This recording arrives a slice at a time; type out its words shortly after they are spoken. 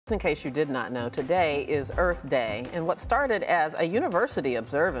Just in case you did not know, today is Earth Day, and what started as a university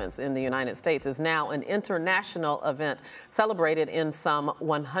observance in the United States is now an international event celebrated in some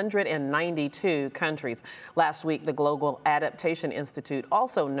 192 countries. Last week, the Global Adaptation Institute,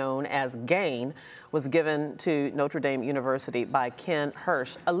 also known as GAIN, was given to Notre Dame University by Ken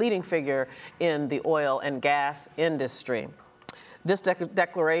Hirsch, a leading figure in the oil and gas industry. This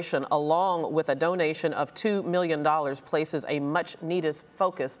declaration, along with a donation of $2 million, places a much-needed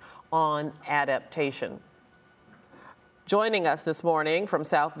focus on adaptation. Joining us this morning from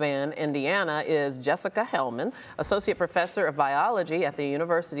South Bend, Indiana, is Jessica Hellmann, Associate Professor of Biology at the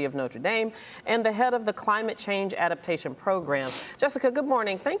University of Notre Dame and the head of the Climate Change Adaptation Program. Jessica, good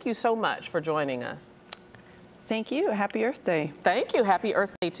morning. Thank you so much for joining us. Thank you. Happy Earth Day. Thank you. Happy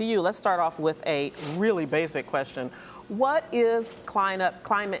Earth Day to you. Let's start off with a really basic question. What is climate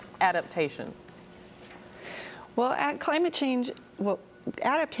adaptation? Well, climate change,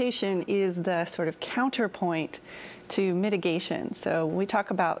 adaptation is the sort of counterpoint to mitigation. So when we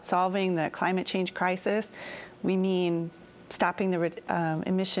talk about solving the climate change crisis, we mean stopping the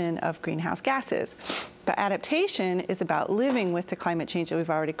emission of greenhouse gases. But adaptation is about living with the climate change that we've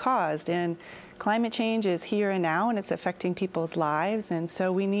already caused. And climate change is here and now, and it's affecting people's lives. And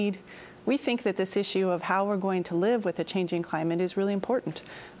so we think that this issue of how we're going to live with a changing climate is really important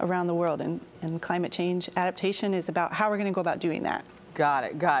around the world. And climate change adaptation is about how we're going to go about doing that. Got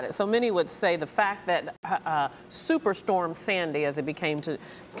it, got it. So many would say the fact that Superstorm Sandy, as it came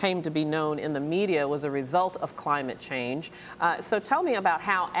to be known in the media, was a result of climate change. So tell me about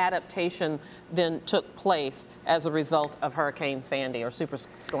how adaptation then took place as a result of Hurricane Sandy or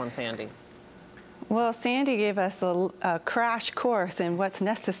Superstorm Sandy. Well, Sandy gave us a crash course in what's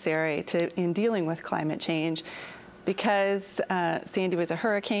necessary in dealing with climate change. Because Sandy was a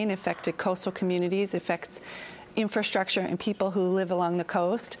hurricane, affected coastal communities, affects infrastructure and people who live along the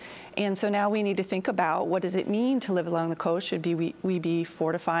coast. And so now we need to think about what does it mean to live along the coast? Should we be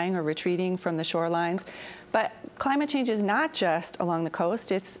fortifying or retreating from the shorelines? But climate change is not just along the coast,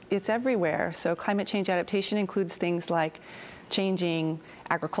 it's everywhere. So climate change adaptation includes things like changing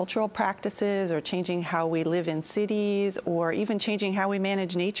agricultural practices or changing how we live in cities or even changing how we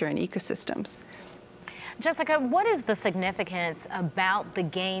manage nature and ecosystems. Jessica, what is the significance about the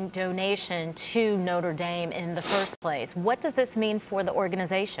GAIN donation to Notre Dame in the first place? What does this mean for the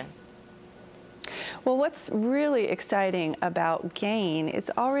organization? Well, what's really exciting about GAIN,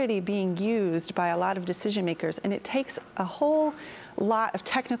 it's already being used by a lot of decision makers, and it takes a whole lot of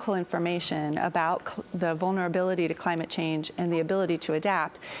technical information about the vulnerability to climate change and the ability to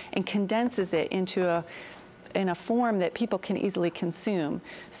adapt and condenses it into in a form that people can easily consume.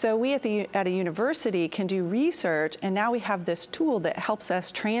 So we at a university can do research, and now we have this tool that helps us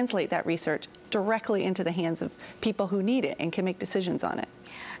translate that research directly into the hands of people who need it and can make decisions on it.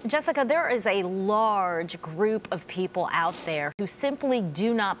 Jessica, there is a large group of people out there who simply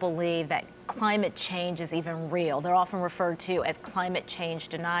do not believe that climate change is even real. They're often referred to as climate change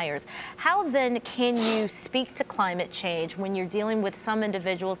deniers. How then can you speak to climate change when you're dealing with some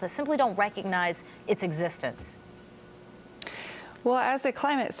individuals that simply don't recognize its existence? Well, as a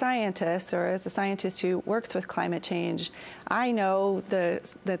climate scientist, or as a scientist who works with climate change, I know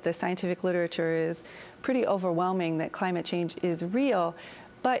that the scientific literature is pretty overwhelming that climate change is real.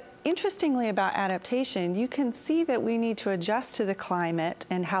 But interestingly about adaptation, you can see that we need to adjust to the climate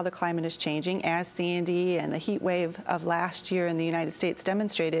and how the climate is changing, as Sandy and the heat wave of last year in the United States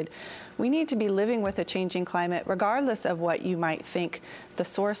demonstrated. We need to be living with a changing climate regardless of what you might think the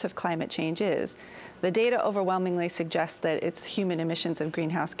source of climate change is. The data overwhelmingly suggests that it's human emissions of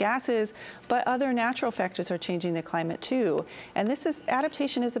greenhouse gases, but other natural factors are changing the climate too. And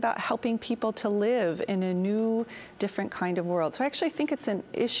adaptation is about helping people to live in a new, different kind of world. So I actually think it's an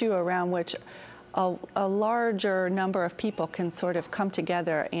issue around which a larger number of people can sort of come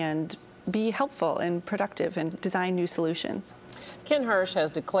together and be helpful and productive and design new solutions. Ken Hirsch has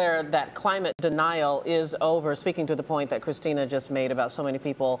declared that climate denial is over, speaking to the point that Christina just made about so many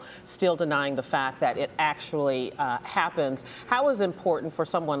people still denying the fact that it actually happens. How is it important for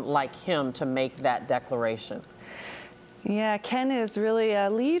someone like him to make that declaration? Yeah, Ken is really a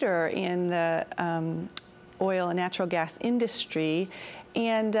leader in the oil and natural gas industry.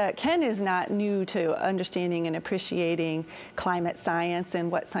 And Ken is not new to understanding and appreciating climate science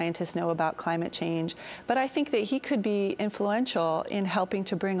and what scientists know about climate change. But I think that he could be influential in helping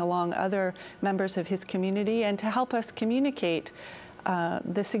to bring along other members of his community and to help us communicate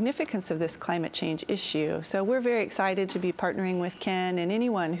the significance of this climate change issue. So we're very excited to be partnering with Ken and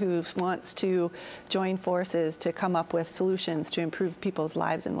anyone who wants to join forces to come up with solutions to improve people's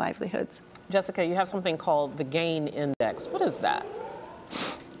lives and livelihoods. Jessica, you have something called the GAIN Index. What is that?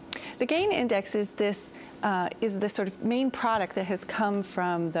 The GAIN index is this sort of main product that has come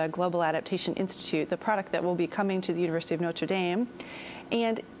from the Global Adaptation Institute, the product that will be coming to the University of Notre Dame.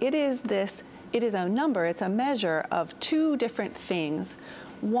 And it is a number, it's a measure of two different things.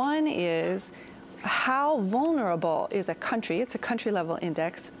 One is how vulnerable is a country, it's a country level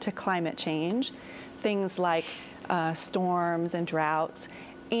index, to climate change, things like storms and droughts.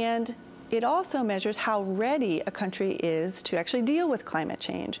 And it also measures how ready a country is to actually deal with climate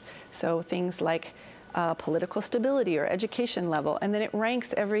change. So things like political stability or education level, and then it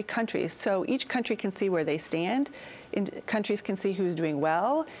ranks every country. So each country can see where they stand, and countries can see who's doing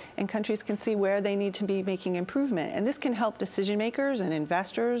well, and countries can see where they need to be making improvement. And this can help decision makers and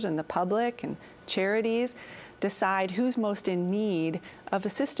investors and the public and charities decide who's most in need of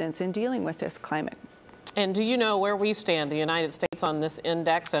assistance in dealing with this climate. And do you know where we stand, the United States, on this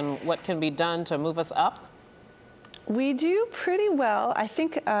index, and what can be done to move us up? We do pretty well. I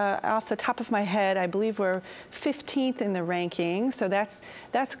think off the top of my head, I believe we're 15th in the ranking. So that's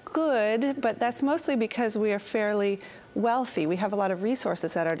good, but that's mostly because we are fairly wealthy. We have a lot of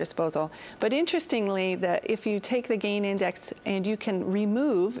resources at our disposal. But interestingly, if you take the GAIN index and you can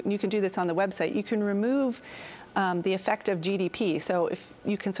do this on the website, you can remove the effect of GDP. So if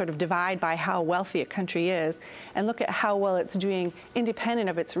you can sort of divide by how wealthy a country is and look at how well it's doing independent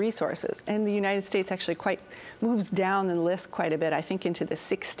of its resources. And the United States actually moves down the list quite a bit, I think into the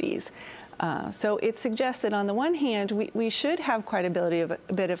 60s. So it suggests that on the one hand, we should have quite a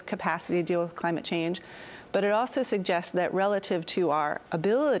bit of capacity to deal with climate change, but it also suggests that relative to our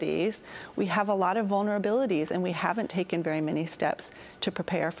abilities, we have a lot of vulnerabilities and we haven't taken very many steps to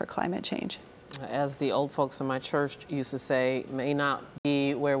prepare for climate change. As the old folks in my church used to say, may not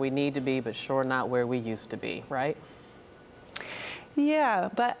be where we need to be, but sure not where we used to be, right? Yeah,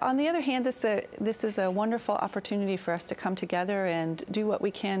 but on the other hand, this is a wonderful opportunity for us to come together and do what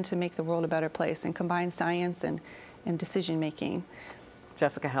we can to make the world a better place and combine science and decision making.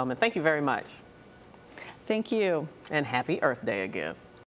 Jessica Hellmann, thank you very much. Thank you. And happy Earth Day again.